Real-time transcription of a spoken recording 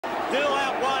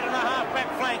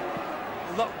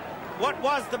blank. Look, what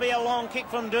was to be a long kick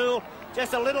from Doull,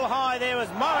 just a little high there as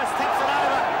Morris tips it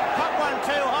over. Caught one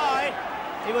too high.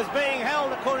 He was being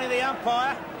held according to the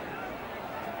umpire.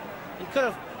 He could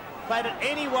have played it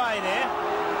any way there.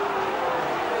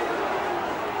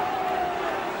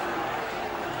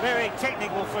 Very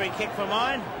technical free kick for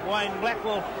mine. Wayne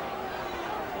Blackwell,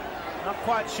 not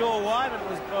quite sure why, but it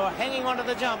was hanging onto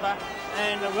the jumper.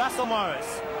 And Russell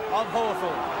Morris of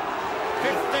Hawthorn.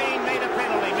 15-metre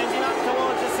penalty, moves him up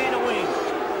towards the centre wing.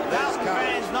 Carlton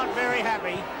fans not very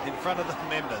happy. In front of the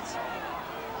members.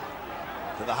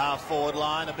 To the half-forward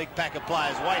line, a big pack of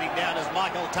players waiting down as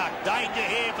Michael Tuck. Danger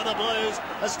here for the Blues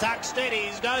as Tuck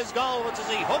steadies, goes goalwards as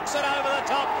he hooks it over the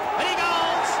top, and he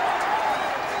goals!